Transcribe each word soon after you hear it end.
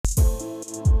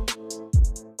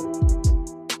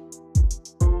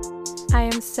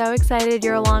so excited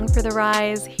you're along for the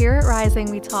rise. Here at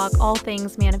Rising, we talk all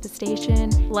things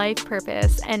manifestation, life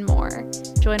purpose, and more.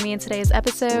 Join me in today's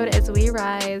episode as we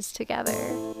rise together.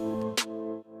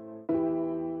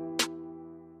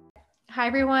 Hi,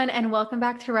 everyone, and welcome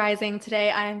back to Rising.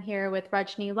 Today, I am here with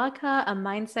Rajni, Lakha, a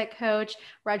mindset coach.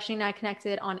 Rajni and I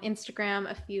connected on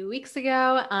Instagram a few weeks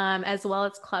ago, as well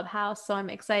as Clubhouse. So I'm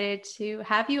excited to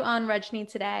have you on, Rajni,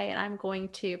 today, and I'm going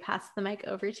to pass the mic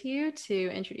over to you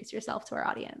to introduce yourself to our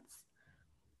audience.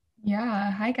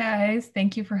 Yeah, hi guys.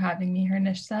 Thank you for having me here,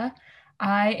 Nistha.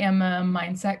 I am a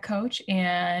mindset coach,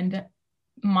 and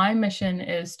my mission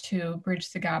is to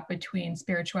bridge the gap between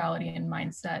spirituality and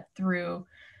mindset through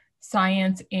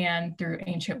science and through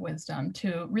ancient wisdom,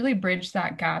 to really bridge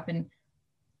that gap and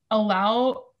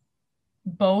allow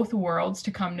both worlds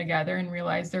to come together and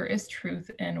realize there is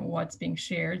truth in what's being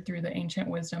shared through the ancient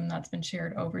wisdom that's been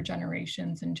shared over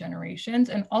generations and generations,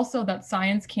 and also that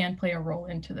science can play a role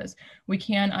into this. We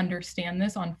can understand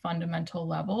this on fundamental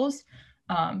levels,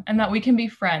 and that we can be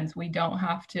friends. We don't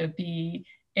have to be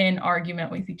in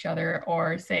argument with each other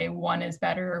or say one is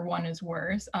better or one is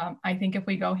worse. I think if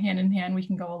we go hand in hand, we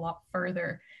can go a lot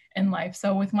further in life.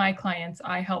 So with my clients,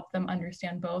 I help them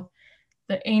understand both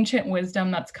the ancient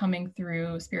wisdom that's coming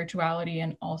through spirituality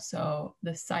and also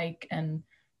the psych and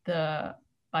the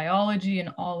biology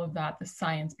and all of that, the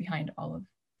science behind all of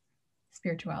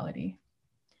spirituality.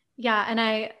 Yeah, and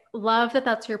I love that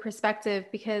that's your perspective,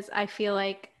 because I feel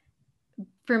like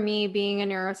for me, being a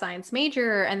neuroscience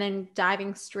major and then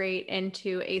diving straight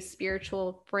into a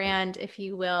spiritual brand, if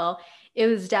you will, it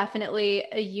was definitely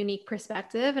a unique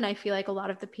perspective. And I feel like a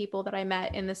lot of the people that I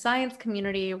met in the science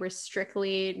community were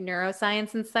strictly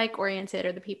neuroscience and psych oriented,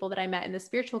 or the people that I met in the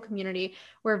spiritual community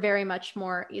were very much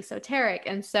more esoteric.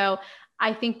 And so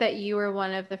I think that you were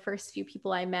one of the first few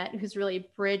people I met who's really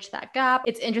bridged that gap.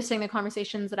 It's interesting, the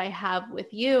conversations that I have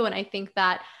with you. And I think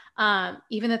that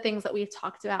even the things that we've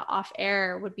talked about off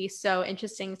air would be so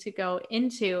interesting to go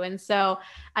into. And so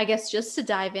I guess just to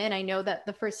dive in, I know that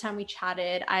the first time we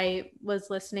chatted, I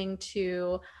was listening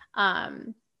to,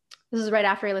 this is right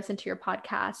after I listened to your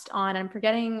podcast on, I'm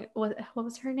forgetting what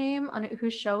was her name, on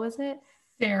whose show was it?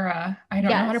 Sarah. I don't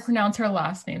know how to pronounce her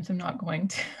last name, so I'm not going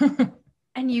to.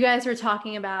 And you guys were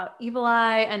talking about evil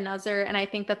eye and Nazar. And I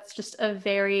think that's just a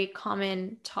very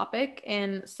common topic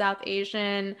in South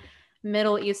Asian,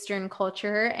 Middle Eastern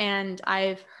culture. And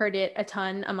I've heard it a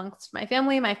ton amongst my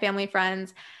family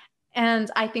friends.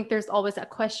 And I think there's always that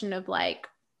question of like,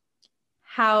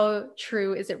 how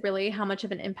true is it really? How much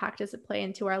of an impact does it play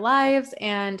into our lives?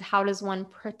 And how does one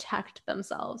protect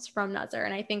themselves from Nazar?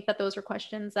 And I think that those are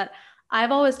questions that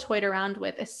I've always toyed around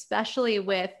with, especially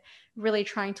with really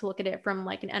trying to look at it from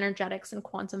like an energetics and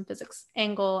quantum physics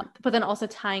angle, but then also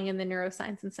tying in the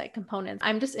neuroscience and psych components.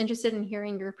 I'm just interested in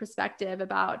hearing your perspective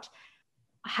about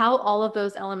how all of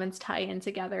those elements tie in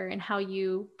together and how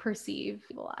you perceive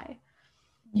evil eye.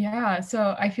 Yeah,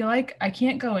 so I feel like I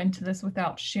can't go into this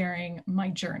without sharing my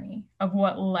journey of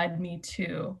what led me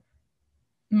to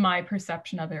my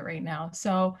perception of it right now.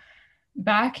 So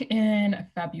back in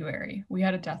February, we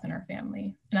had a death in our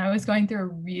family, and I was going through a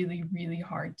really, really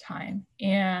hard time.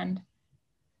 And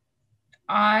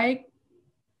I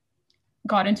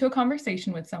got into a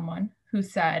conversation with someone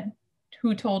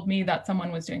who told me that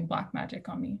someone was doing black magic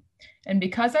on me. And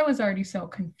because I was already so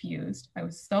confused, I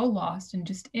was so lost and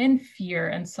just in fear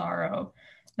and sorrow,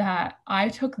 that I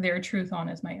took their truth on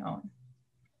as my own.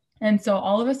 And so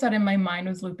all of a sudden my mind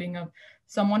was looping of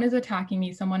someone is attacking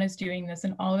me, someone is doing this.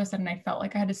 And all of a sudden I felt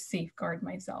like I had to safeguard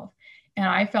myself. And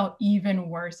I felt even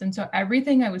worse. And so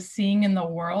everything I was seeing in the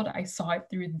world, I saw it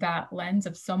through that lens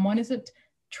of someone is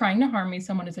trying to harm me,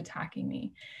 someone is attacking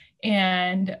me.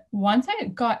 And once I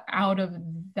got out of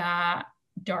that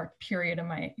dark period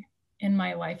in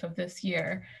my life of this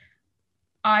year,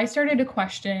 I started to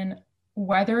question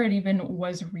whether it even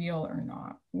was real or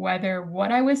not, whether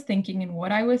what I was thinking and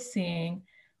what I was seeing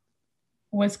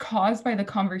was caused by the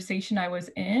conversation I was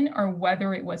in, or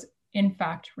whether it was in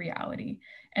fact reality.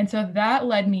 And so that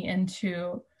led me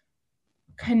into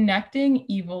connecting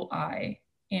evil eye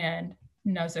and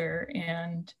Nazar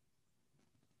and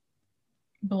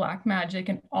black magic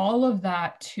and all of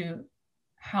that to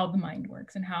how the mind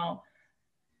works and how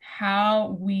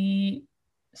we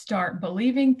start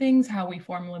believing things, how we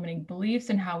form limiting beliefs,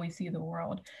 and how we see the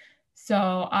world.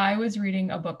 So I was reading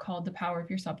a book called The Power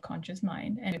of Your Subconscious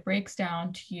Mind, and it breaks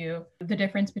down to you the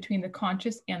difference between the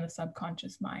conscious and the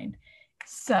subconscious mind.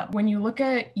 So when you look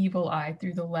at evil eye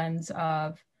through the lens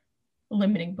of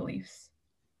limiting beliefs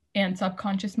and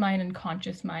subconscious mind and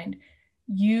conscious mind,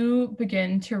 you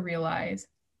begin to realize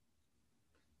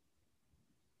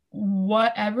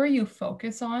whatever you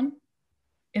focus on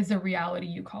is the reality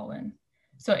you call in.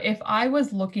 So if I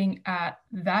was looking at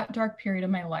that dark period of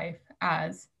my life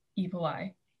as evil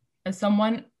eye, as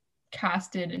someone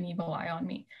casted an evil eye on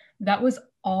me, that was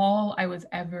all I was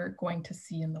ever going to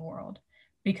see in the world.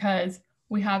 Because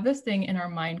we have this thing in our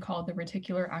mind called the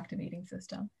reticular activating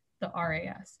system, the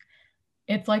RAS.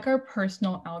 It's like our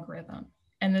personal algorithm.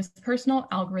 And this personal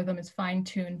algorithm is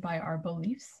fine-tuned by our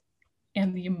beliefs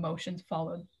and the emotions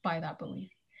followed by that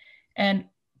belief. And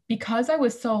because I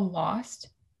was so lost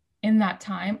in that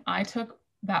time, I took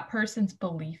that person's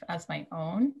belief as my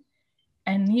own.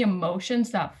 And the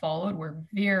emotions that followed were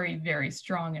very, very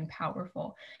strong and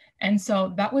powerful. And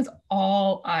so that was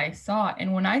all I saw.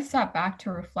 And when I sat back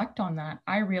to reflect on that,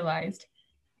 I realized,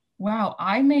 wow,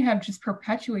 I may have just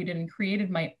perpetuated and created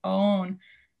my own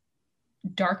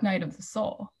dark night of the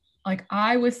soul. Like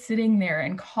I was sitting there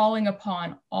and calling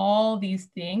upon all these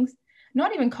things,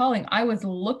 not even calling, I was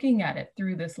looking at it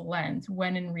through this lens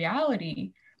when in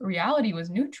reality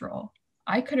was neutral.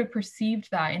 I could have perceived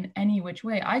that in any which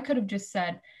way. I could have just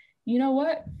said, you know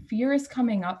what? Fear is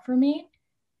coming up for me,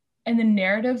 and the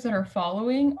narratives that are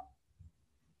following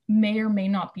may or may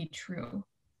not be true.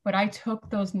 But I took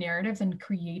those narratives and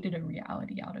created a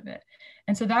reality out of it.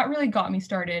 And so that really got me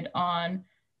started on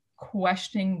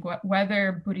questioning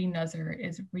whether Buddhi Nazar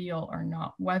is real or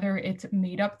not, whether it's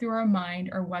made up through our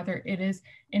mind or whether it is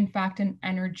in fact an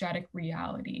energetic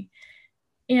reality.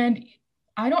 And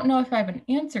I don't know if I have an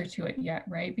answer to it yet,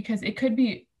 right? Because it could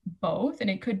be both and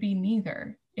it could be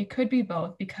neither. It could be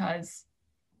both because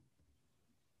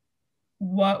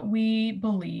what we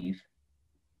believe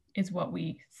is what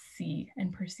we see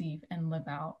and perceive and live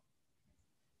out.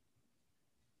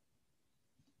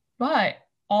 But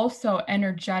also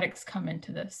energetics come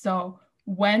into this. So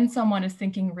when someone is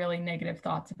thinking really negative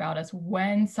thoughts about us,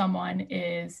 when someone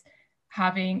is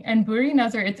having, and Buddhi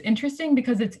Nazar, it's interesting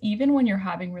because it's even when you're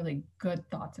having really good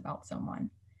thoughts about someone,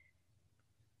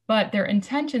 but their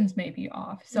intentions may be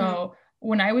off. So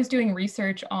when I was doing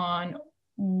research on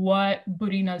what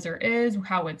Buddhi Nazar is,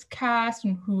 how it's cast,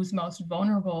 and who's most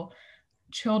vulnerable,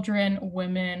 children,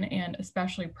 women, and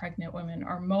especially pregnant women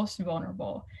are most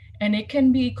vulnerable. And it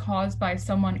can be caused by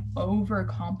someone over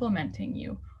complimenting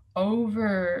you,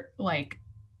 over like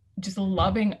just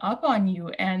loving up on you.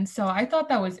 And so I thought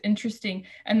that was interesting.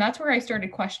 And that's where I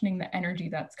started questioning the energy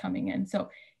that's coming in. So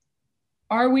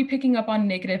are we picking up on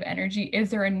negative energy?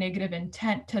 Is there a negative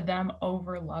intent to them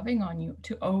over loving on you,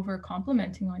 to over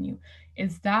complimenting on you?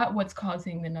 Is that what's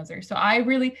causing the nazar? So I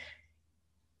really,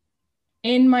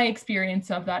 in my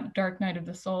experience of that dark night of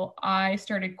the soul, I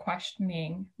started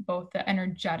questioning both the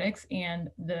energetics and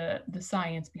the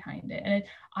science behind it. And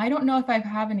I don't know if I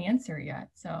have an answer yet.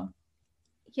 So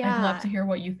Yeah. I'd love to hear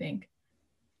what you think.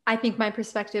 I think my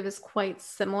perspective is quite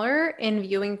similar in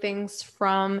viewing things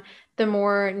from the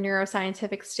more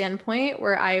neuroscientific standpoint,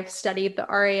 where I've studied the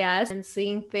RAS and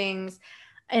seeing things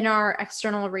in our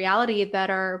external reality that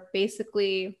are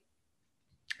basically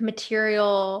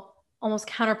material, almost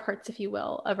counterparts, if you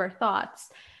will, of our thoughts.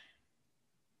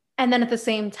 And then at the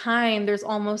same time, there's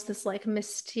almost this like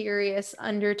mysterious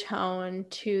undertone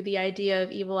to the idea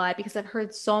of evil eye, because I've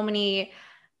heard so many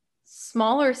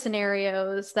smaller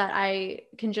scenarios that I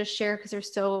can just share because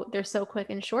they're so quick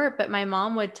and short. But my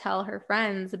mom would tell her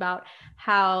friends about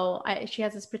how she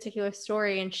has this particular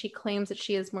story, and she claims that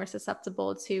she is more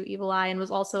susceptible to evil eye, and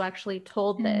was also actually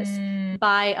told this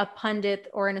by a pundit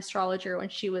or an astrologer when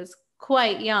she was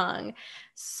quite young.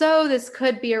 So this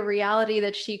could be a reality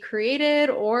that she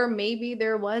created, or maybe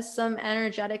there was some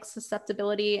energetic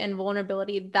susceptibility and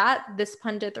vulnerability that this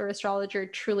pundit or astrologer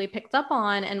truly picked up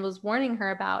on and was warning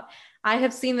her about. I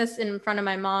have seen this in front of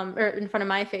my mom, or in front of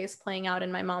my face, playing out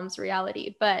in my mom's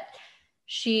reality, but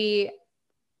she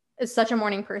is such a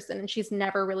morning person and she's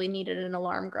never really needed an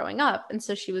alarm growing up. And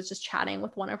so she was just chatting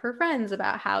with one of her friends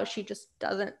about how she just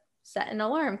doesn't set an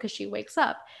alarm because she wakes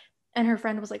up. And her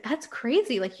friend was like, that's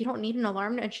crazy. Like, you don't need an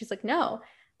alarm. And she's like, no.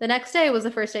 The next day was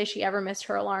the first day she ever missed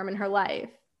her alarm in her life.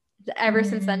 Ever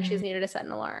since then, she's needed to set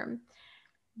an alarm.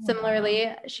 Wow.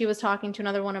 Similarly, she was talking to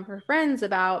another one of her friends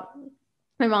about,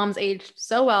 my mom's aged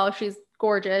so well. She's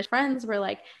gorgeous. Friends were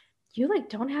like, you like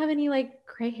don't have any like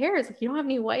gray hairs. Like, you don't have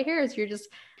any white hairs.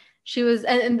 She was,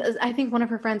 and I think one of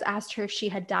her friends asked her if she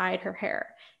had dyed her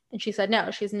hair. And she said,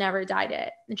 no, she's never dyed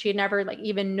it. And she had never like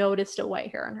even noticed a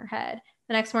white hair on her head.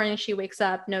 The next morning she wakes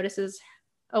up, notices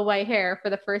a white hair for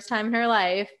the first time in her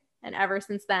life. And ever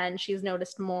since then, she's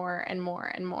noticed more and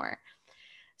more and more.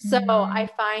 So I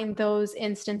find those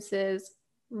instances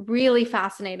really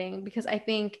fascinating, because I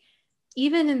think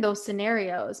even in those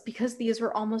scenarios, because these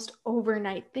were almost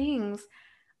overnight things,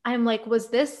 I'm like, was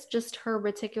this just her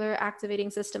reticular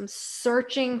activating system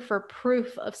searching for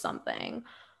proof of something?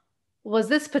 Was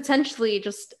this potentially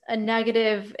just a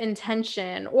negative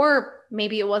intention, or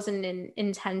maybe it wasn't an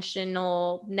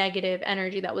intentional negative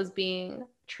energy that was being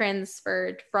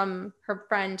transferred from her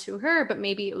friend to her, but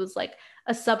maybe it was like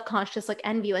a subconscious like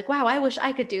envy, like, wow, I wish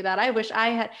I could do that, I wish I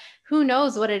had, who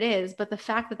knows what it is. But the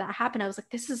fact that that happened, I was like,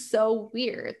 this is so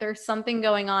weird, there's something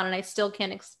going on and I still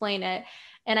can't explain it.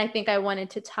 And I think I wanted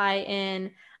to tie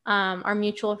in our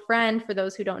mutual friend, for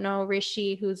those who don't know,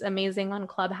 Rishi, who's amazing on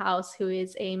Clubhouse, who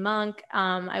is a monk.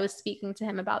 I was speaking to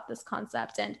him about this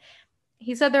concept, and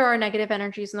he said there are negative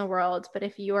energies in the world, but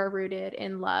if you are rooted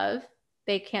in love,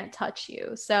 they can't touch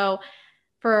you. So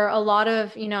for a lot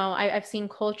of, I've seen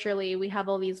culturally, we have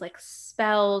all these like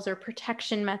spells or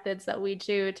protection methods that we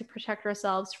do to protect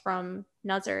ourselves from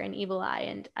Nazar and evil eye.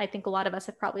 And I think a lot of us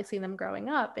have probably seen them growing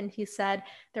up. And he said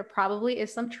there probably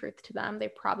is some truth to them. They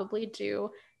probably do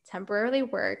temporarily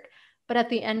work. But at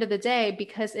the end of the day,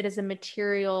 because it is a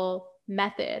material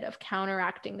method of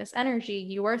counteracting this energy,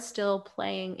 you are still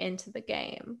playing into the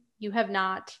game. You have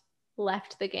not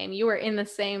left the game. You are in the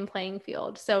same playing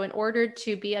field. So in order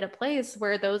to be at a place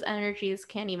where those energies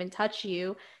can't even touch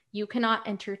you, you cannot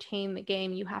entertain the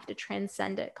game. You have to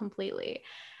transcend it completely.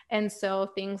 And so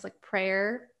things like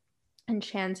prayer and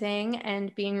chanting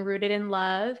and being rooted in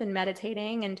love and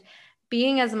meditating and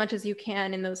being as much as you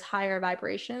can in those higher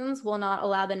vibrations will not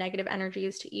allow the negative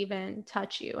energies to even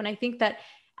touch you. And I think that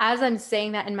as I'm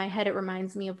saying that in my head, it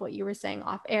reminds me of what you were saying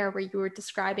off air, where you were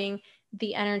describing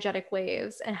the energetic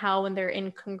waves and how when they're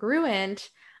incongruent,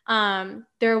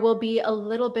 there will be a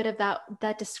little bit of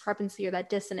that discrepancy or that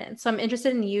dissonance. So I'm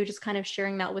interested in you just kind of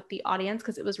sharing that with the audience,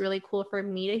 because it was really cool for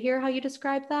me to hear how you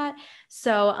described that.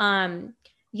 So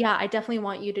yeah, I definitely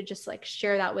want you to just like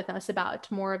share that with us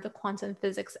about more of the quantum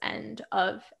physics end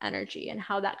of energy and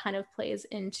how that kind of plays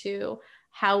into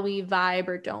how we vibe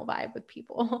or don't vibe with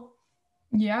people.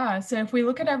 Yeah. So if we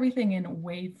look at everything in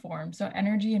waveform, so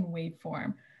energy in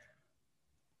waveform,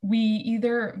 we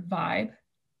either vibe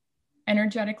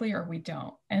energetically or we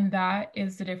don't. And that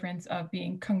is the difference of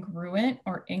being congruent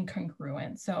or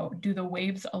incongruent. So do the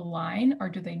waves align or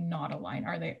do they not align?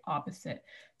 Are they opposite?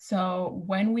 So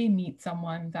when we meet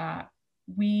someone that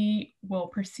we will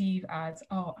perceive as,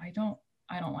 oh, I don't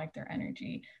like their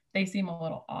energy, they seem a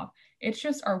little off. It's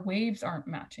just our waves aren't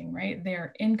matching, right?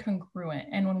 They're incongruent.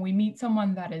 And when we meet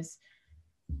someone that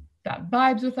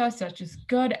vibes with us, that's just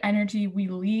good energy, we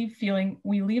leave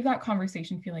that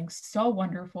conversation feeling so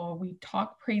wonderful. We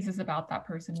talk praises about that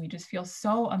person. We just feel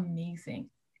so amazing.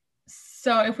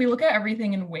 So if we look at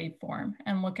everything in waveform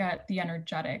and look at the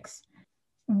energetics,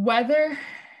 whether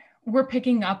we're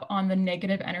picking up on the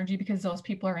negative energy because those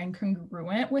people are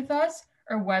incongruent with us,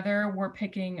 or whether we're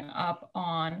picking up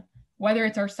on whether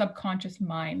it's our subconscious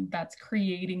mind that's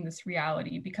creating this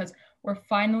reality because we're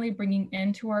finally bringing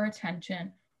into our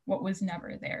attention what was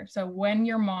never there. So when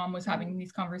your mom was having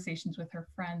these conversations with her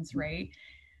friends, right?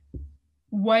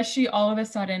 Was she all of a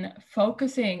sudden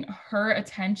focusing her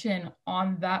attention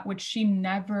on that which she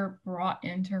never brought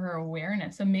into her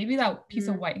awareness? So maybe that piece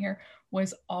of white hair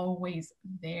was always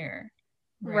there,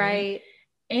 right?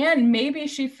 And maybe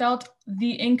she felt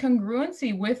the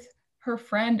incongruency with her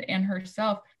friend and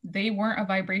herself. They weren't a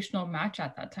vibrational match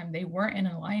at that time. They weren't in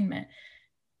alignment.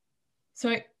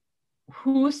 So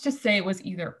who's to say it was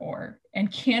either or?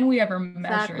 And can we ever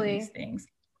measure these things?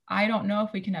 I don't know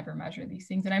if we can ever measure these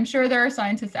things. And I'm sure there are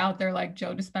scientists out there like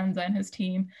Joe Dispenza and his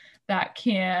team that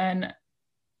can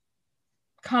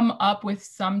come up with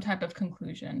some type of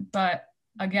conclusion. But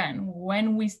again,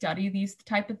 when we study these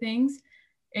type of things,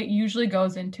 it usually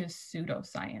goes into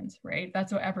pseudoscience, right?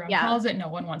 That's what everyone calls it. No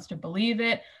one wants to believe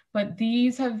it. But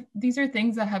these are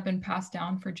things that have been passed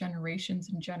down for generations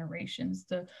and generations,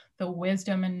 the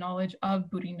wisdom and knowledge of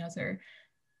Buddhi Nazar.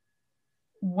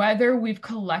 Whether we've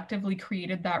collectively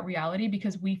created that reality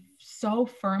because we so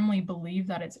firmly believe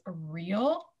that it's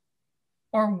real,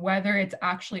 or whether it's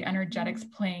actually energetics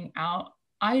playing out,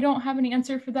 I don't have an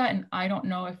answer for that. And I don't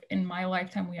know if in my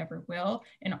lifetime we ever will,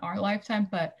 in our lifetime.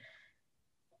 But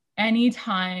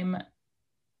anytime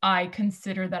I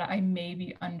consider that I may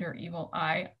be under evil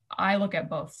eye, I look at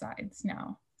both sides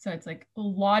now. So it's like,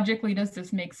 logically, does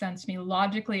this make sense to me?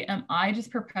 Logically, am I just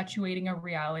perpetuating a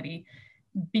reality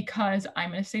because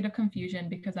I'm in a state of confusion,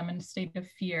 because I'm in a state of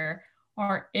fear?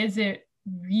 Or is it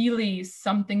really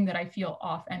something that I feel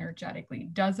off energetically?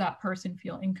 Does that person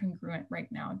feel incongruent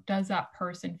right now? Does that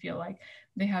person feel like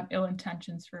they have ill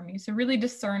intentions for me? So really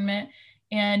discernment.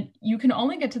 And you can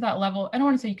only get to that level. I don't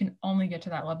want to say you can only get to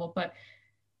that level, but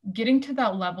getting to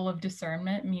that level of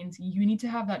discernment means you need to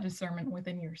have that discernment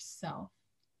within yourself.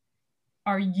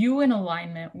 are you in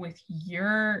alignment with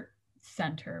your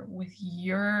center, with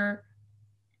your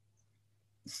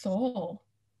soul?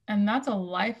 And that's a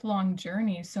lifelong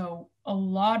journey. So a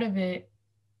lot of it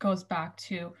goes back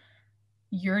to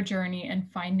your journey and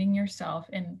finding yourself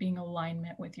and being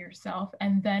alignment with yourself.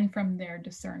 And then from there,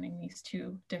 discerning these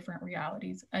two different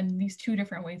realities and these two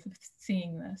different ways of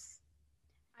seeing this.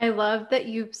 I love that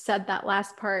you said that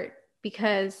last part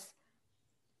because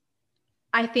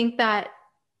I think that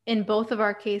in both of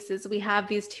our cases, we have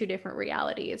these two different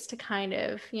realities to kind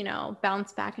of,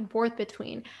 bounce back and forth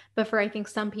between. But for I think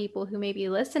some people who may be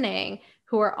listening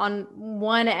who are on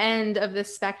one end of the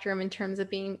spectrum in terms of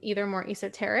being either more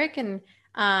esoteric and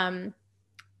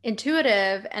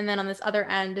intuitive, and then on this other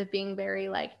end of being very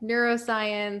like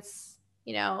neuroscience,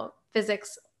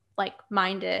 physics like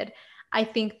minded, I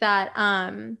think that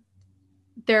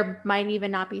there might even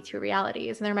not be two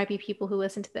realities. And there might be people who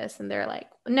listen to this and they're like,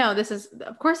 no,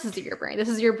 of course, this is your brain. This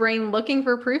is your brain looking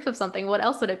for proof of something. What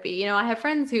else would it be? I have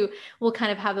friends who will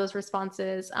kind of have those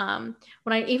responses. When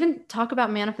I even talk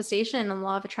about manifestation and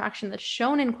law of attraction that's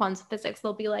shown in quantum physics,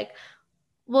 they'll be like,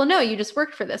 well, no, you just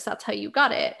worked for this. That's how you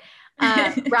got it.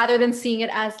 Rather than seeing it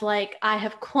as like, I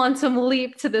have quantum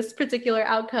leap to this particular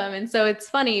outcome. And so it's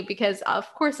funny because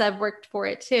of course I've worked for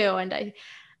it too. And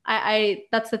I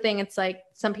that's the thing. It's like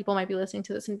some people might be listening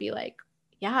to this and be like,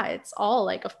 yeah, it's all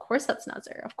like, of course that's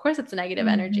Nazar. Of course it's a negative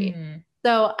energy.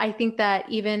 So I think that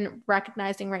even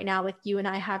recognizing right now, like you and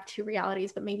I have two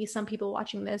realities, but maybe some people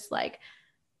watching this like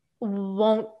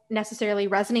won't necessarily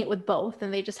resonate with both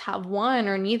and they just have one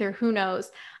or neither, who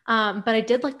knows. But I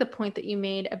did like the point that you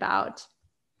made about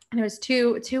there's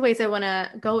two ways I want to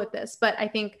go with this, but I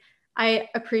think I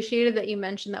appreciated that you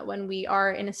mentioned that when we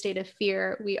are in a state of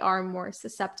fear, we are more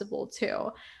susceptible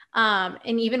to.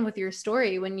 And even with your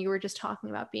story, when you were just talking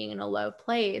about being in a low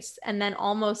place and then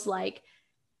almost like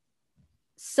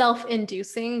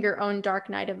self-inducing your own dark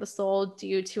night of the soul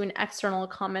due to an external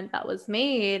comment that was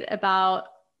made about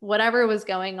whatever was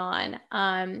going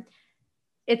on.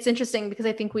 It's interesting because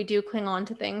I think we do cling on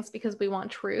to things because we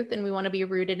want truth and we want to be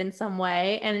rooted in some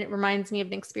way. And it reminds me of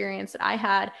an experience that I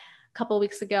had a couple of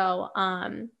weeks ago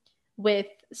with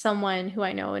someone who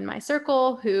I know in my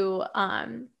circle who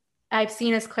I've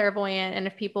seen as clairvoyant. And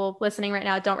if people listening right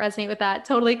now don't resonate with that,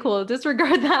 totally cool.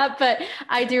 Disregard that. But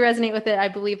I do resonate with it. I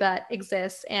believe that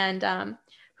exists. And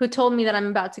who told me that I'm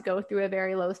about to go through a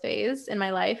very low phase in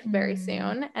my life very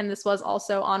soon. And this was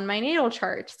also on my natal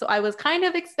chart. So I was kind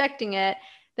of expecting it.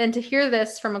 Then to hear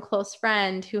this from a close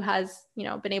friend who has,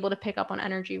 been able to pick up on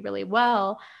energy really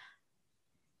well,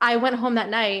 I went home that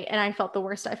night and I felt the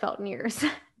worst I felt in years.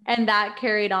 And that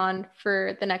carried on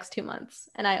for the next 2 months.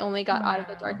 And I only got out of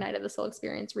the dark night of the soul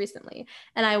experience recently.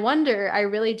 And I wonder, I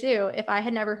really do, if I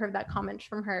had never heard that comment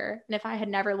from her and if I had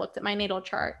never looked at my natal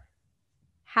chart,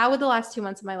 how would the last 2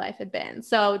 months of my life have been?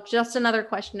 So just another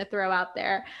question to throw out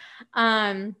there.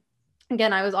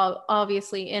 Again, I was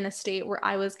obviously in a state where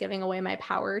I was giving away my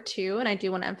power too. And I do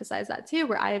want to emphasize that too,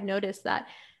 where I have noticed that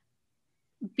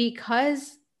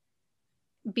because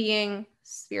being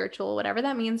spiritual, whatever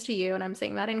that means to you, and I'm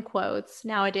saying that in quotes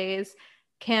nowadays,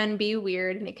 can be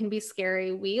weird and it can be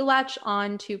scary. We latch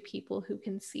on to people who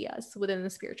can see us within the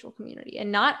spiritual community. And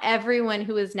not everyone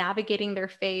who is navigating their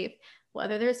faith,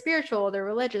 whether they're spiritual, they're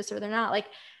religious, or they're not, like,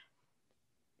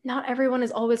 not everyone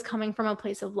is always coming from a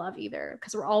place of love either,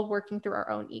 because we're all working through our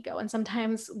own ego. And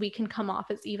sometimes we can come off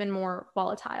as even more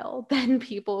volatile than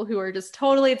people who are just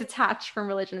totally detached from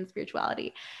religion and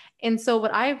spirituality. And so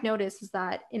what I've noticed is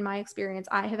that in my experience,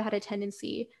 I have had a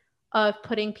tendency of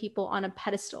putting people on a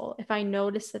pedestal if I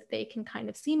notice that they can kind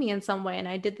of see me in some way. And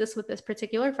I did this with this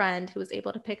particular friend who was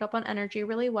able to pick up on energy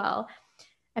really well.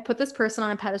 I put this person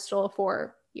on a pedestal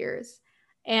for years.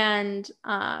 And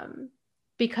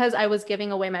because I was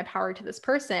giving away my power to this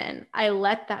person, I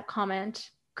let that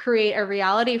comment create a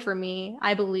reality for me,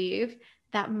 I believe,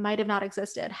 that might have not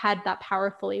existed had that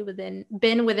power fully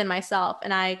been within myself.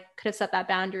 And I could have set that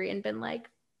boundary and been like,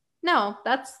 no,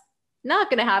 that's not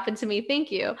going to happen to me.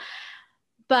 Thank you.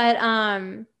 But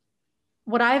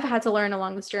what I've had to learn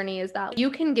along this journey is that you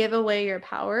can give away your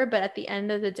power, but at the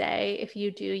end of the day, if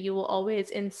you do, you will always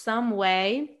in some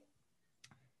way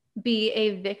be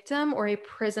a victim or a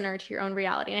prisoner to your own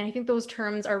reality. And I think those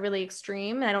terms are really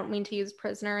extreme. And I don't mean to use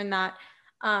prisoner in that,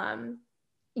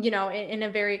 in a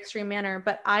very extreme manner,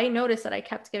 but I noticed that I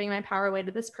kept giving my power away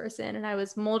to this person and I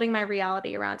was molding my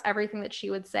reality around everything that she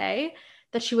would say,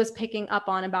 that she was picking up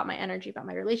on about my energy, about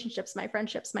my relationships, my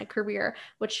friendships, my career,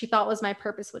 what she thought was my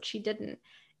purpose, what she didn't.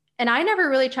 And I never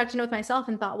really checked in with myself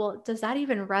and thought, well, does that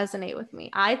even resonate with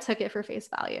me? I took it for face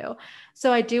value.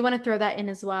 So I do want to throw that in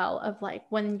as well, of like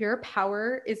when your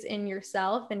power is in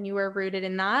yourself and you are rooted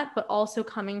in that, but also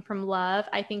coming from love,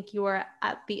 I think you are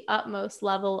at the utmost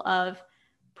level of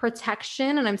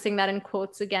protection. And I'm saying that in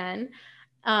quotes again,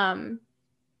 um,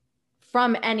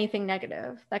 from anything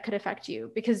negative that could affect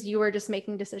you, because you are just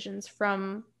making decisions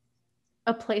from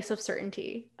a place of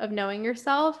certainty of knowing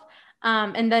yourself.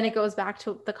 And then it goes back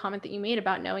to the comment that you made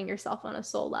about knowing yourself on a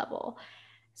soul level.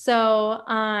 So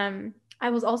I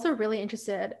was also really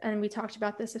interested, and we talked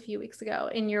about this a few weeks ago,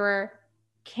 in your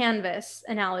canvas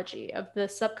analogy of the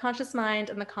subconscious mind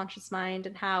and the conscious mind,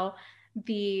 and how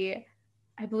the,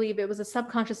 I believe it was a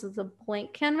subconscious is a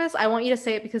blank canvas. I want you to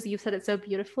say it because you said it so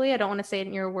beautifully. I don't want to say it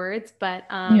in your words, but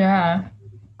Yeah.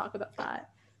 talk about that.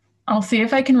 I'll see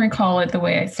if I can recall it the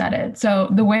way I said it. So,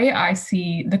 the way I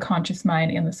see the conscious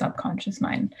mind and the subconscious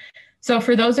mind. So,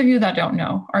 for those of you that don't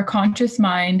know, our conscious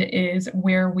mind is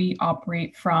where we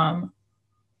operate from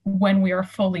when we are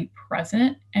fully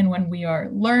present and when we are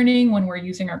learning, when we're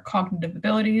using our cognitive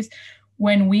abilities,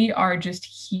 when we are just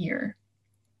here.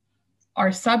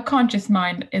 Our subconscious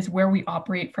mind is where we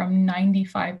operate from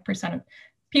 95% of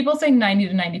people say 90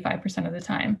 to 95% of the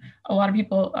time. A lot of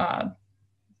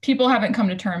people haven't come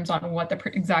to terms on what the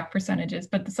exact percentage is,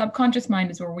 but the subconscious mind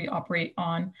is where we operate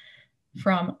on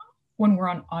from when we're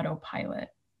on autopilot.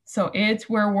 So it's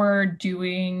where we're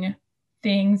doing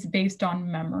things based on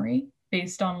memory,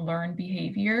 based on learned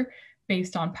behavior,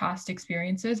 based on past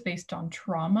experiences, based on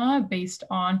trauma, based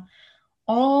on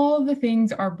all the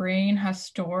things our brain has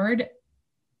stored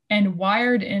and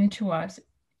wired into us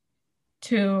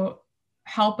to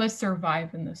help us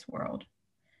survive in this world.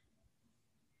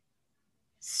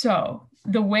 So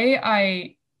the way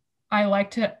I like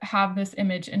to have this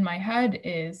image in my head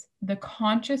is the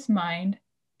conscious mind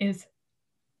is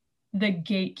the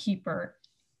gatekeeper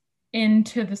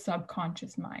into the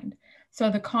subconscious mind. So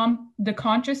the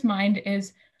conscious mind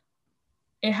is,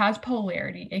 it has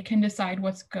polarity. It can decide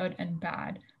what's good and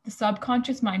bad. The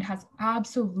subconscious mind has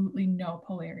absolutely no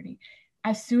polarity.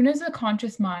 As soon as the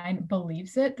conscious mind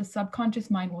believes it, the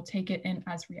subconscious mind will take it in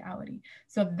as reality.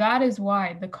 So that is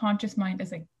why the conscious mind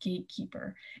is a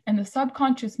gatekeeper. And the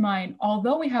subconscious mind,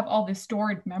 although we have all this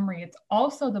stored memory, it's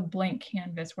also the blank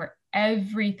canvas where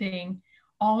everything,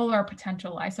 all our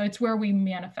potential lies. So it's where we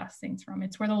manifest things from.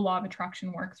 It's where the law of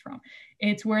attraction works from.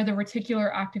 It's where the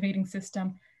reticular activating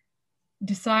system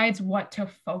decides what to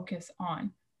focus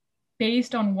on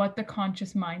based on what the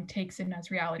conscious mind takes in as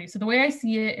reality. So the way I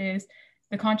see it is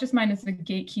the conscious mind is the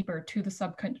gatekeeper to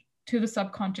the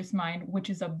subconscious mind, which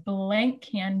is a blank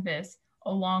canvas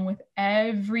along with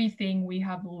everything we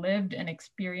have lived and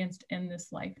experienced in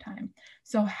this lifetime.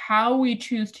 So how we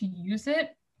choose to use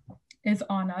it is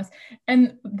on us.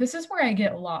 And this is where I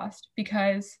get lost,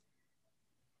 because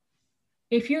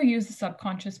if you use the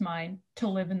subconscious mind to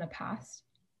live in the past,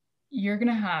 you're going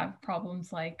to have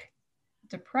problems like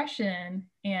depression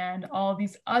and all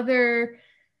these other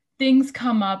things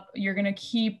come up. You're going to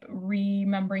keep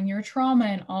remembering your trauma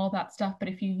and all that stuff. But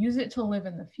if you use it to live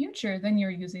in the future, then you're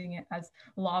using it as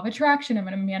law of attraction. I'm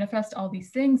going to manifest all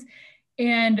these things.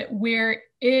 And where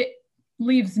it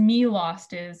leaves me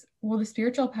lost is, well, the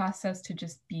spiritual path says to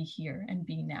just be here and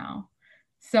be now.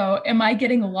 So am I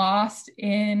getting lost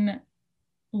in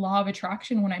law of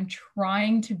attraction when I'm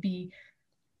trying to be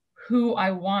who I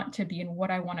want to be and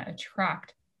what I want to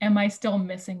attract? Am I still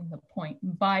missing the point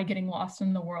by getting lost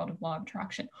in the world of law of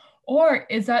attraction? Or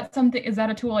is that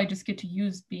a tool I just get to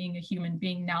use being a human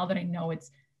being now that I know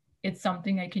it's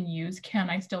something I can use?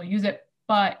 Can I still use it?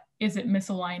 But is it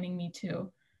misaligning me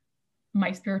to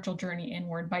my spiritual journey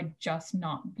inward by just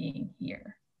not being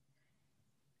here?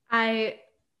 I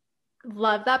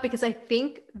love that, because I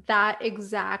think that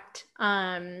exact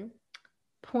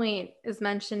point is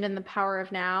mentioned in The Power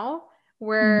of Now,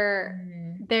 where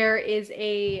there is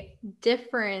a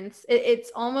difference.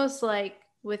 It's almost like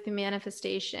with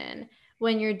manifestation,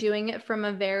 when you're doing it from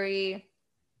a very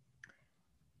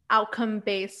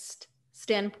outcome-based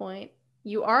standpoint,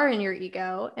 you are in your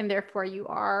ego, and therefore you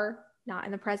are not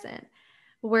in the present.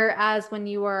 Whereas when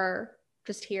you are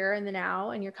just here in the now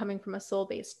and you're coming from a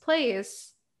soul-based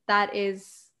place, that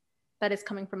is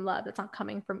coming from love. That's not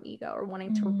coming from ego or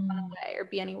wanting to run away or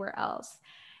be anywhere else.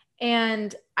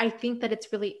 And I think that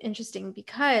it's really interesting,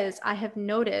 because I have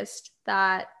noticed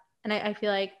that, and I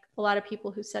feel like a lot of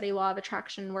people who study law of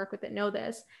attraction and work with it know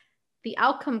this, the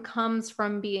outcome comes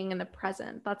from being in the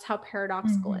present. That's how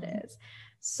paradoxical it is.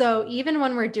 So even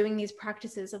when we're doing these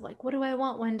practices of like, what do I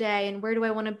want one day and where do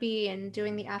I want to be, and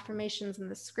doing the affirmations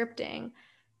and the scripting,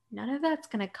 none of that's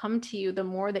going to come to you the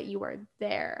more that you are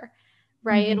there,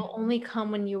 right? Mm-hmm. It'll only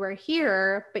come when you are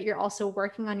here, but you're also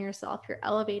working on yourself, you're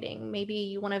elevating. Maybe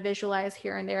you want to visualize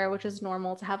here and there, which is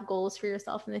normal to have goals for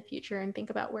yourself in the future and think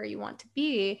about where you want to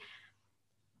be.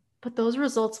 But those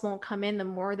results won't come in the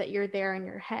more that you're there in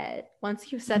your head.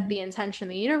 Once you set Mm-hmm. the intention,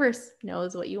 the universe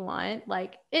knows what you want.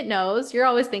 Like it knows, you're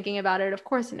always thinking about it. Of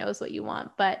course, it knows what you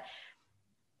want, but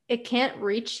it can't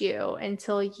reach you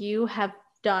until you have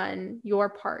done your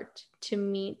part to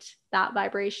meet that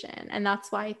vibration. And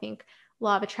that's why I think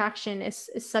law of attraction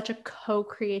is such a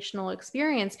co-creational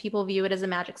experience. People view it as a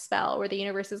magic spell where the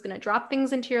universe is going to drop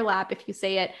things into your lap if you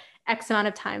say it X amount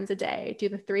of times a day. Do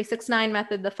the 3-6-9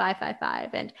 method, the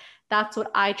 5-5-5. And that's what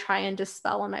I try and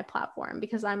dispel on my platform,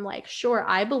 because I'm like, sure,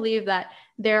 I believe that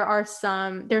there's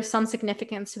some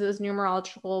significance to those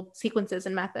numerological sequences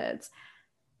and methods,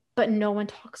 but no one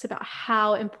talks about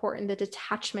how important the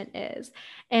detachment is.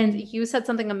 And Mm-hmm. you said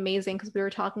something amazing, because we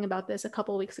were talking about this a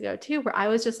couple of weeks ago too, where I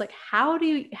was just like, how do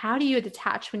you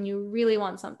detach when you really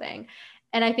want something?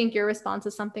 And I think your response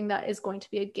is something that is going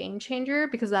to be a game changer,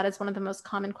 because that is one of the most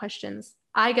common questions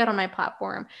I get on my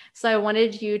platform. So I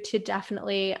wanted you to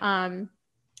definitely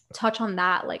touch on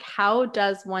that. Like, how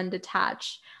does one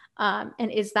detach? And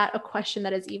is that a question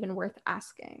that is even worth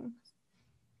asking?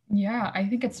 Yeah, I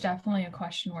think it's definitely a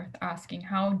question worth asking.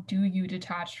 How do you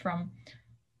detach from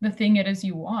the thing it is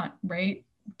you want, right?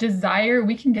 Desire,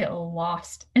 we can get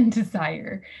lost in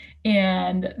desire.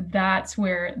 And that's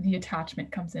where the attachment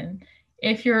comes in.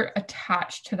 If you're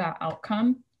attached to that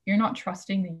outcome, you're not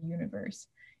trusting the universe.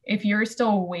 If you're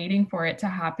still waiting for it to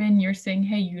happen, you're saying,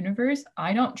 hey, universe,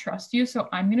 I don't trust you. So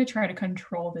I'm going to try to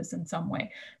control this in some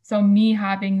way. So, me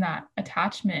having that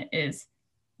attachment is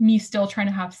me still trying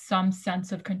to have some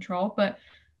sense of control. But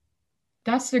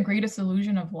that's the greatest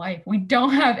illusion of life. We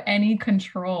don't have any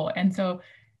control. And so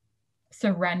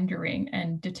surrendering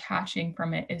and detaching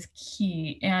from it is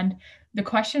key. And the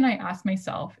question I ask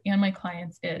myself and my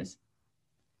clients is,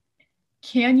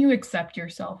 can you accept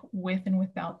yourself with and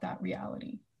without that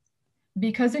reality?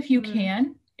 Because if you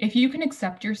can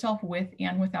accept yourself with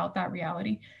and without that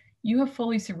reality, you have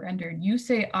fully surrendered. You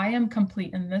say, I am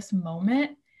complete in this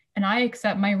moment, and I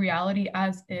accept my reality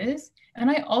as is.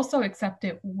 And I also accept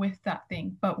it with that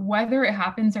thing. But whether it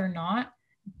happens or not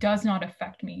does not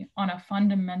affect me on a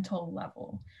fundamental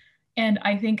level. And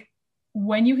I think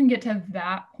when you can get to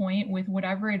that point with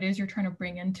whatever it is you're trying to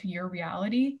bring into your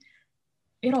reality,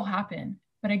 it'll happen.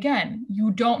 But again,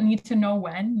 you don't need to know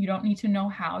when, you don't need to know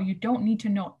how, you don't need to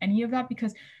know any of that,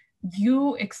 because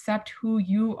you accept who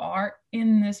you are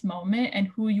in this moment and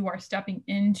who you are stepping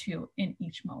into in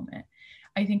each moment.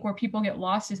 I think where people get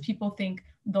lost is people think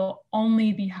they'll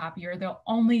only be happier, they'll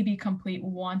only be complete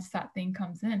once that thing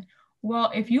comes in.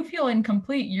 Well, if you feel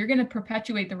incomplete, you're going to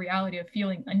perpetuate the reality of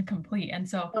feeling incomplete. And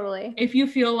so Totally. if you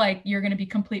feel like you're going to be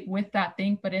complete with that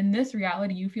thing, but in this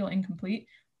reality you feel incomplete,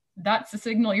 that's the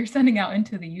signal you're sending out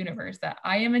into the universe that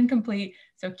I am incomplete.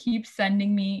 So keep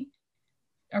sending me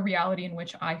a reality in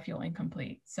which I feel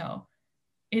incomplete. So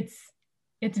it's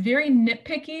very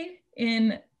nitpicky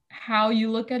in how you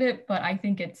look at it, but I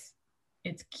think it's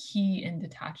key in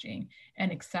detaching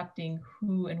and accepting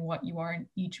who and what you are in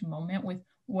each moment with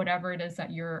whatever it is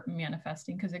that you're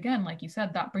manifesting. Because again, like you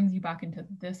said, that brings you back into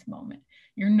this moment.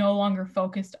 You're no longer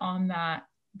focused on that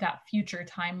future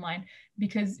timeline,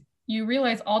 because you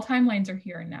realize all timelines are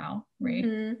here and now, right?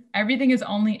 Mm-hmm. Everything is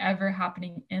only ever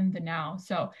happening in the now.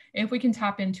 So if we can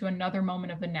tap into another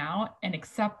moment of the now and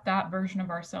accept that version of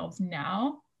ourselves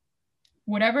now,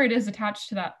 whatever it is attached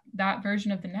to that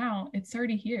version of the now, it's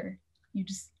already here. You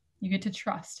get to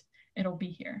trust it'll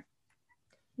be here.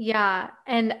 Yeah.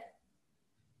 And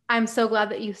I'm so glad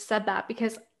that you said that,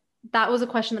 because that was a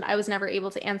question that I was never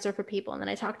able to answer for people. And then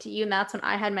I talked to you, and that's when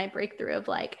I had my breakthrough of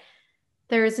like,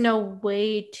 there is no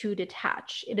way to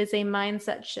detach. It is a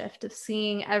mindset shift of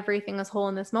seeing everything as whole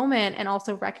in this moment, and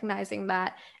also recognizing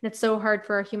that. And it's so hard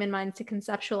for our human minds to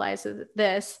conceptualize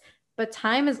this, but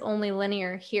time is only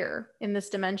linear here in this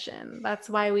dimension. That's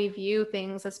why we view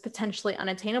things as potentially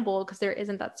unattainable, because there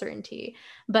isn't that certainty.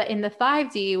 But in the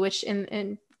 5D, which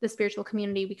in the spiritual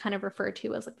community we kind of refer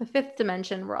to as like the fifth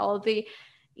dimension, where all of the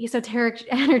esoteric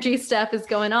energy stuff is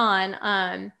going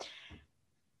on,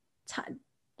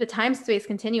 the time space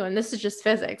continuum, this is just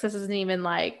physics, this isn't even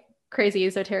like crazy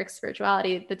esoteric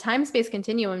spirituality. The time space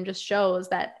continuum just shows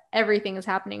that everything is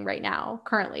happening right now,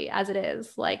 currently, as it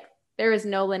is. Like, there is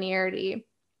no linearity.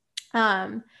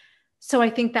 So I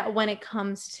think that when it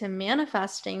comes to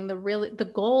manifesting,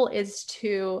 the goal is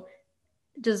to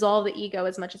dissolve the ego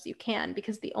as much as you can,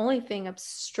 because the only thing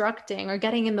obstructing or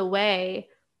getting in the way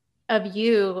of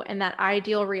you and that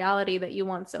ideal reality that you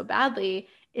want so badly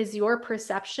is your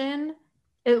perception.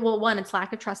 Well, one, it's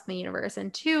lack of trust in the universe.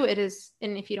 And two, it is,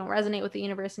 and if you don't resonate with the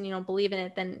universe and you don't believe in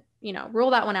it, then,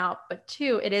 rule that one out. But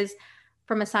two, it is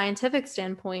from a scientific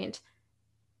standpoint,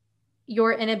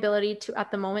 your inability to, at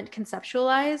the moment,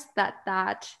 conceptualize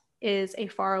that is a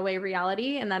faraway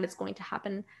reality and that it's going to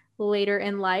happen later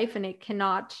in life. And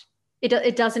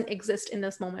it doesn't exist in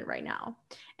this moment right now.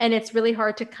 And it's really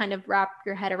hard to kind of wrap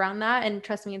your head around that. And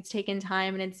trust me, it's taken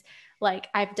time. And it's like,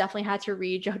 I've definitely had to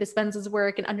read Joe Dispenza's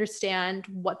work and understand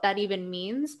what that even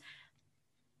means.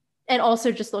 And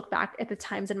also just look back at the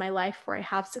times in my life where I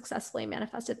have successfully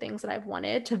manifested things that I've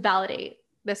wanted to validate.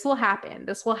 This will happen.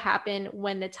 This will happen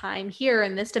when the time here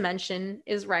in this dimension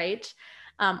is right.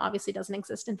 Obviously doesn't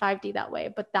exist in 5D that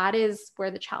way, but that is where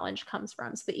the challenge comes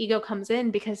from. So the ego comes in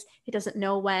because it doesn't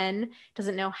know when,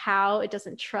 doesn't know how, it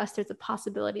doesn't trust there's a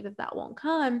possibility that won't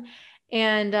come.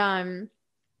 And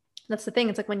that's the thing.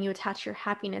 It's like when you attach your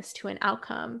happiness to an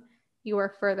outcome, you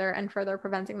are further and further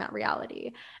preventing that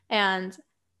reality. And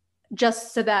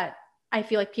just so that I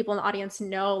feel like people in the audience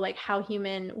know like how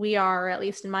human we are, or at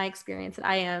least in my experience that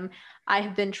I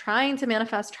have been trying to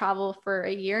manifest travel for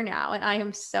a year now. And I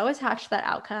am so attached to that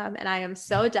outcome. And I am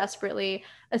so desperately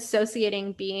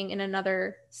associating being in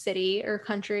another city or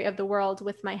country of the world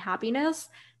with my happiness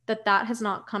that has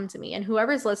not come to me. And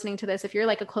whoever's listening to this, if you're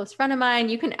like a close friend of mine,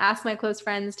 you can ask my close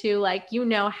friends too, like,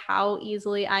 how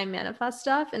easily I manifest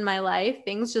stuff in my life.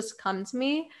 Things just come to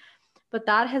me, but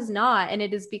that has not. And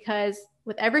it is because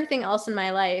with everything else in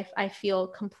my life, I feel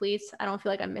complete. I don't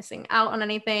feel like I'm missing out on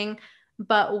anything.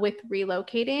 But with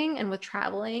relocating and with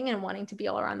traveling and wanting to be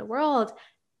all around the world,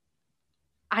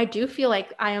 I do feel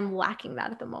like I am lacking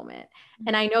that at the moment.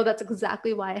 And I know that's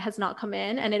exactly why it has not come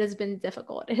in, and it has been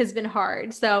difficult. It has been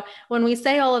hard. So when we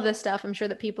say all of this stuff, I'm sure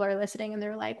that people are listening and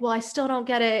they're like, well, I still don't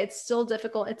get it. It's still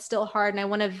difficult. It's still hard. And I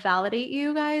want to validate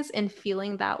you guys in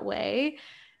feeling that way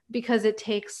because it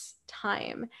takes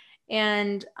time.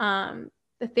 And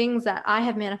the things that I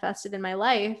have manifested in my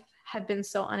life have been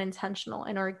so unintentional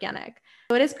and organic.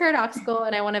 So it is paradoxical,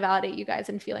 and I want to validate you guys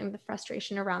in feeling the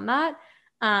frustration around that.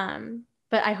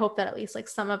 But I hope that at least like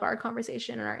some of our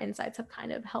conversation and our insights have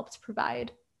kind of helped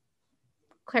provide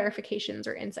clarifications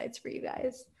or insights for you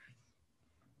guys.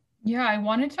 Yeah, I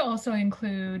wanted to also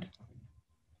include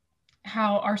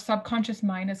how our subconscious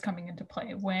mind is coming into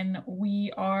play when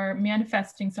we are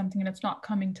manifesting something and it's not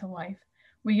coming to life.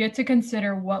 We get to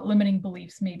consider what limiting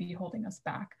beliefs may be holding us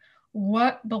back.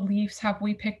 What beliefs have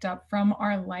we picked up from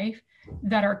our life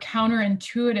that are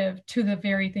counterintuitive to the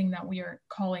very thing that we are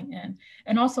calling in?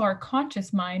 And also our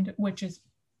conscious mind, which is,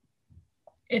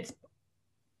 it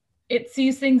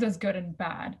sees things as good and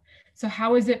bad. So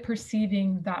how is it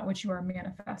perceiving that which you are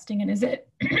manifesting? And is it,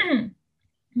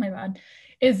 my bad,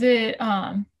 is it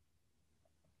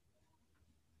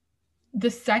the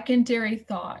secondary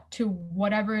thought to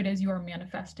whatever it is you are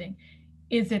manifesting?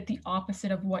 Is it the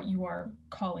opposite of what you are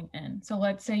calling in? So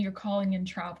let's say you're calling in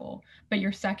travel, but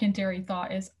your secondary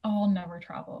thought is, oh, I'll never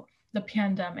travel. The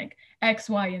pandemic, X,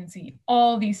 Y, and Z,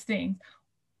 all these things.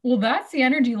 Well, that's the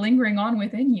energy lingering on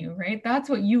within you, right? That's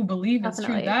what you believe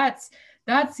Definitely. is true.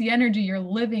 That's the energy you're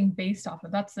living based off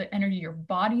of. That's the energy your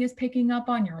body is picking up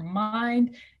on, your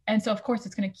mind. And so, of course,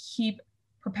 it's going to keep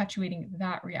perpetuating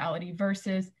that reality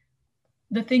versus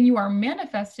the thing you are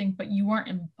manifesting, but you aren't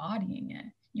embodying it.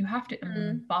 You have to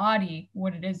embody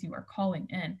what it is you are calling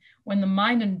in. When the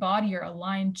mind and body are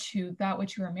aligned to that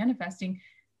which you are manifesting,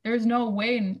 there's no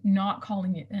way not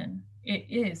calling it in. It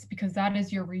is, because that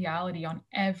is your reality on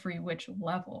every which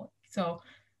level. So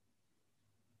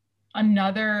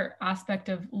another aspect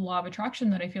of law of attraction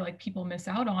that I feel like people miss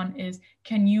out on is,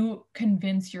 can you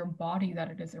convince your body that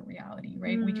it is a reality,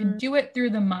 right? We can do it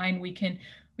through the mind. We can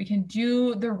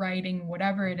do the writing,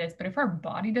 whatever it is. But if our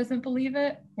body doesn't believe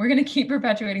it, we're going to keep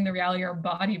perpetuating the reality our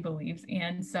body believes.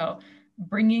 And so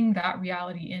bringing that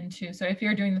reality into, so if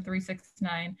you're doing the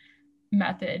 369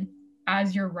 method,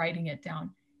 as you're writing it down,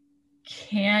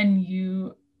 can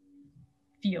you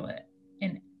feel it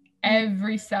in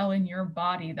every cell in your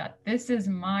body that this is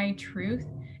my truth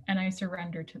and I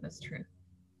surrender to this truth?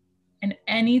 And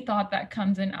any thought that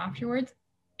comes in afterwards,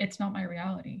 it's not my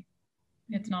reality.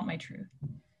 It's not my truth.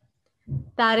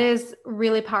 That is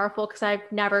really powerful because I've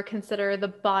never considered the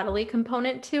bodily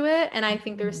component to it. And I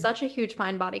think there's such a huge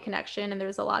mind body connection. And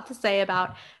there's a lot to say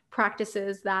about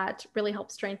practices that really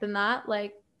help strengthen that,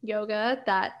 like yoga,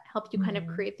 that help you kind of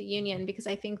create the union. Because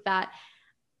I think that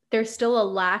there's still a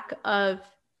lack of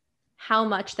how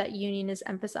much that union is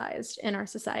emphasized in our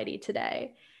society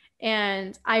today.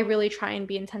 And I really try and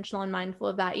be intentional and mindful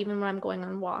of that, even when I'm going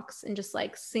on walks and just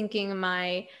like syncing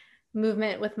my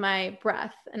movement with my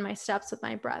breath and my steps with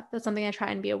my breath. That's something I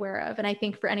try and be aware of. And I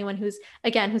think for anyone who's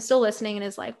still listening and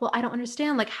is like, well, I don't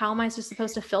understand, like, how am I just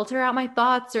supposed to filter out my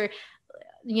thoughts or,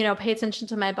 pay attention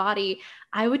to my body,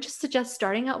 I would just suggest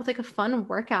starting out with like a fun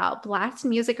workout, blast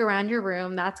music around your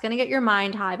room. That's going to get your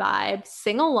mind high vibe,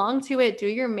 sing along to it, do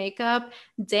your makeup,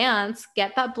 dance,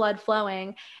 get that blood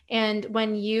flowing. And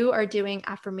when you are doing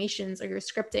affirmations or you're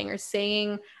scripting or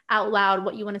saying out loud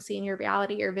what you want to see in your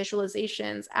reality or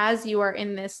visualizations, as you are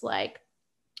in this like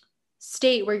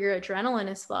state where your adrenaline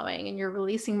is flowing and you're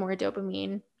releasing more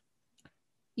dopamine,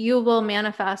 you will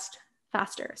manifest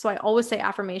faster. So I always say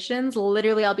affirmations.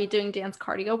 Literally, I'll be doing dance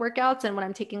cardio workouts, and when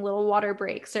I'm taking little water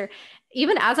breaks, or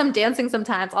even as I'm dancing,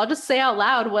 sometimes I'll just say out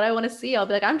loud what I want to see. I'll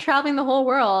be like, I'm traveling the whole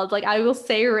world. Like, I will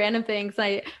say random things.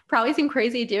 I probably seem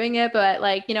crazy doing it, but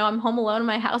like, I'm home alone in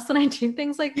my house and I do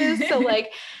things like this. So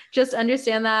like, just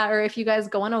understand that. Or if you guys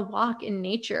go on a walk in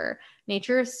nature,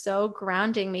 nature is so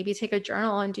grounding. Maybe take a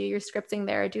journal and do your scripting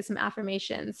there, do some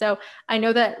affirmations. So I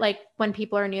know that like when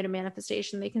people are new to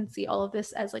manifestation, they can see all of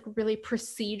this as like really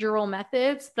procedural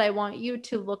methods, but I want you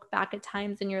to look back at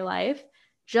times in your life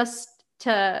just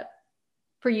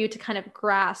for you to kind of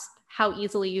grasp how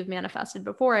easily you've manifested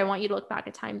before. I want you to look back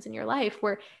at times in your life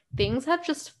where things have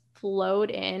just flowed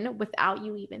in without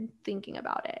you even thinking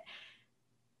about it.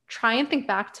 Try and think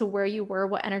back to where you were,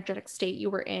 what energetic state you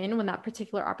were in when that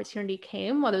particular opportunity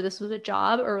came, whether this was a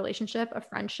job, a relationship, a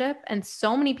friendship. And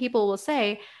so many people will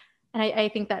say, and I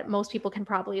think that most people can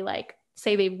probably like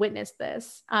say they've witnessed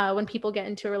this. When people get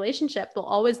into a relationship, they'll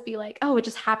always be like, oh, it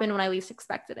just happened when I least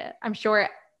expected it. I'm sure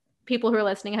people who are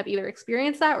listening have either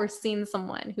experienced that or seen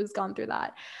someone who's gone through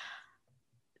that.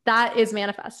 That is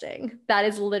manifesting. That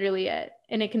is literally it.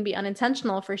 And it can be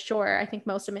unintentional for sure. I think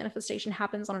most of manifestation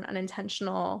happens from an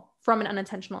unintentional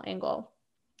angle.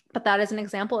 But that is an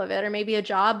example of it. Or maybe a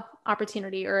job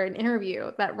opportunity or an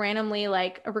interview that randomly,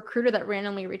 like a recruiter that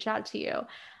randomly reached out to you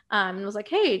and was like,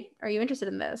 hey, are you interested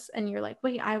in this? And you're like,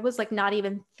 wait, I was like not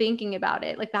even thinking about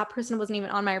it. Like that person wasn't even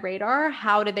on my radar.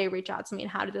 How did they reach out to me?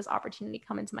 And how did this opportunity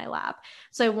come into my lap?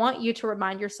 So I want you to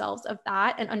remind yourselves of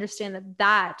that and understand that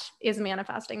that is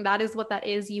manifesting. That is what that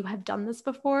is. You have done this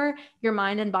before. Your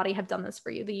mind and body have done this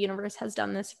for you. The universe has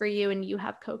done this for you, and you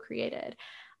have co-created.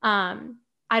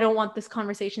 I don't want this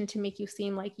conversation to make you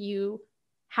seem like you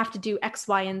have to do X,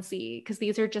 Y, and Z, because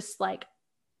these are just like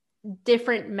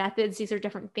different methods. These are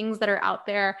different things that are out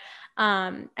there,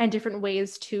 and different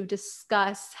ways to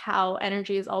discuss how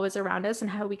energy is always around us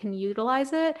and how we can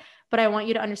utilize it. But I want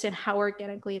you to understand how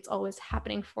organically it's always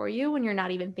happening for you when you're not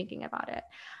even thinking about it.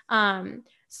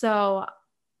 So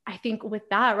I think with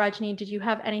that, Rajni, did you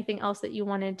have anything else that you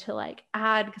wanted to like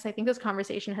add? Because I think this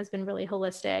conversation has been really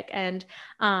holistic and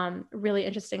really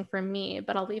interesting for me,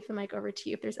 but I'll leave the mic over to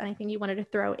you if there's anything you wanted to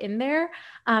throw in there,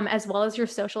 as well as your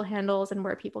social handles and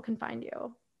where people can find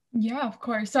you. Yeah, of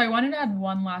course. So I wanted to add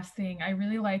one last thing. I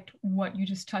really liked what you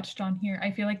just touched on here. I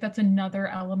feel like that's another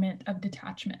element of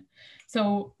detachment.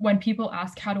 So when people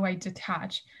ask, how do I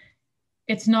detach?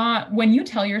 It's not when you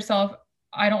tell yourself,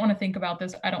 I don't want to think about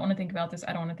this. I don't want to think about this.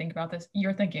 I don't want to think about this.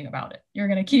 You're thinking about it. You're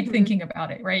going to keep thinking about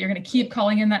it, right? You're going to keep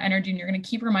calling in that energy, and you're going to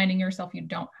keep reminding yourself you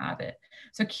don't have it.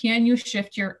 So can you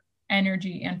shift your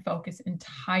energy and focus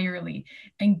entirely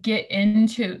and get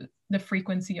into the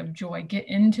frequency of joy, get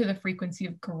into the frequency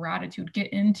of gratitude,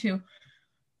 get into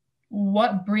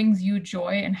what brings you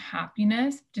joy and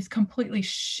happiness? Just completely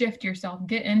shift yourself,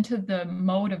 get into the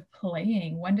mode of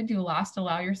playing. When did you last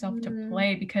allow yourself to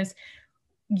play? Because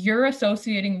you're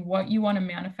associating what you want to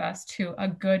manifest to a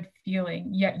good feeling,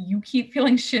 yet you keep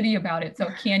feeling shitty about it. So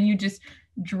can you just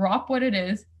drop what it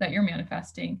is that you're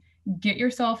manifesting, get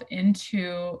yourself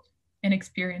into an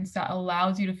experience that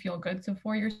allows you to feel good? So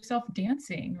for yourself,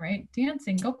 dancing, right?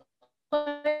 Dancing, go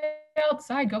play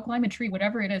outside, go climb a tree,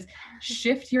 whatever it is.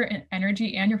 Shift your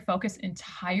energy and your focus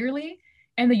entirely.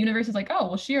 And the universe is like, oh,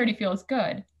 well, she already feels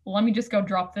good. Well, let me just go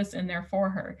drop this in there for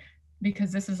her,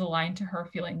 because this is aligned to her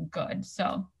feeling good.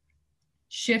 So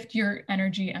shift your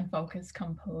energy and focus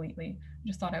completely.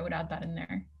 Just thought I would add that in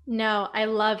there. No, I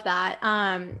love that.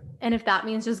 And if that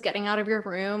means just getting out of your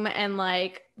room and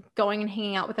like going and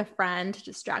hanging out with a friend to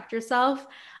distract yourself,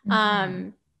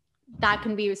 that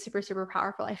can be super, super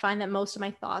powerful. I find that most of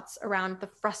my thoughts around the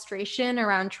frustration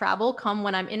around travel come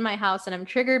when I'm in my house and I'm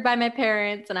triggered by my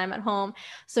parents and I'm at home.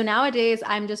 So nowadays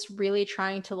I'm just really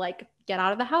trying to like get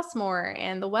out of the house more,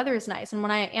 and the weather is nice. And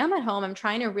when I am at home, I'm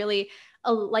trying to really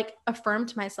like affirm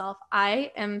to myself,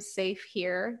 I am safe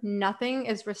here. Nothing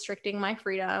is restricting my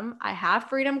freedom. I have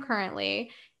freedom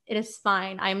currently. It is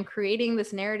fine. I'm creating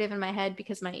this narrative in my head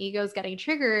because my ego is getting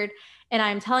triggered, and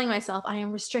I'm telling myself I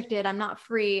am restricted. I'm not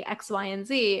free, X, Y, and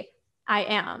Z. I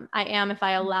am if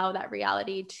I allow that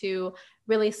reality to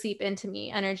really seep into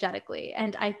me energetically.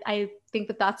 And I think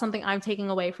that that's something I'm taking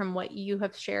away from what you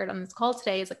have shared on this call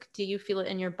today is like, do you feel it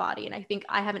in your body? And I think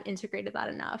I haven't integrated that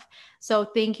enough. So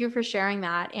thank you for sharing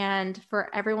that. And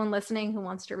for everyone listening who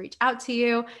wants to reach out to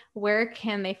you, where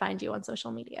can they find you on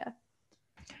social media?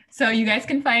 So you guys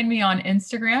can find me on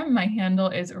Instagram. My handle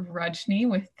is Rajni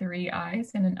with 3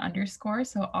 I's and an underscore.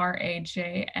 So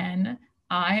RAJNIII,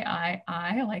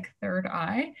 like third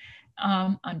eye,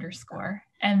 underscore.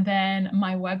 And then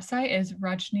my website is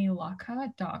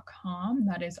rajnilakha.com.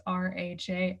 That is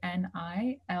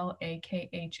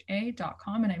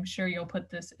RAJNILAKHA.com. And I'm sure you'll put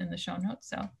this in the show notes.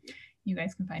 So you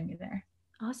guys can find me there.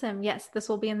 Awesome. Yes, this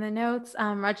will be in the notes.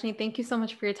 Rajni, thank you so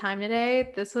much for your time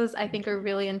today. This was, I think, a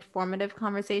really informative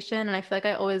conversation. And I feel like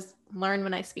I always learn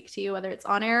when I speak to you, whether it's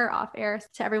on air or off air.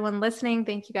 To everyone listening,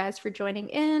 thank you guys for joining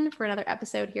in for another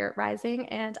episode here at Rising.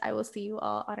 And I will see you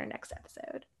all on our next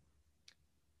episode.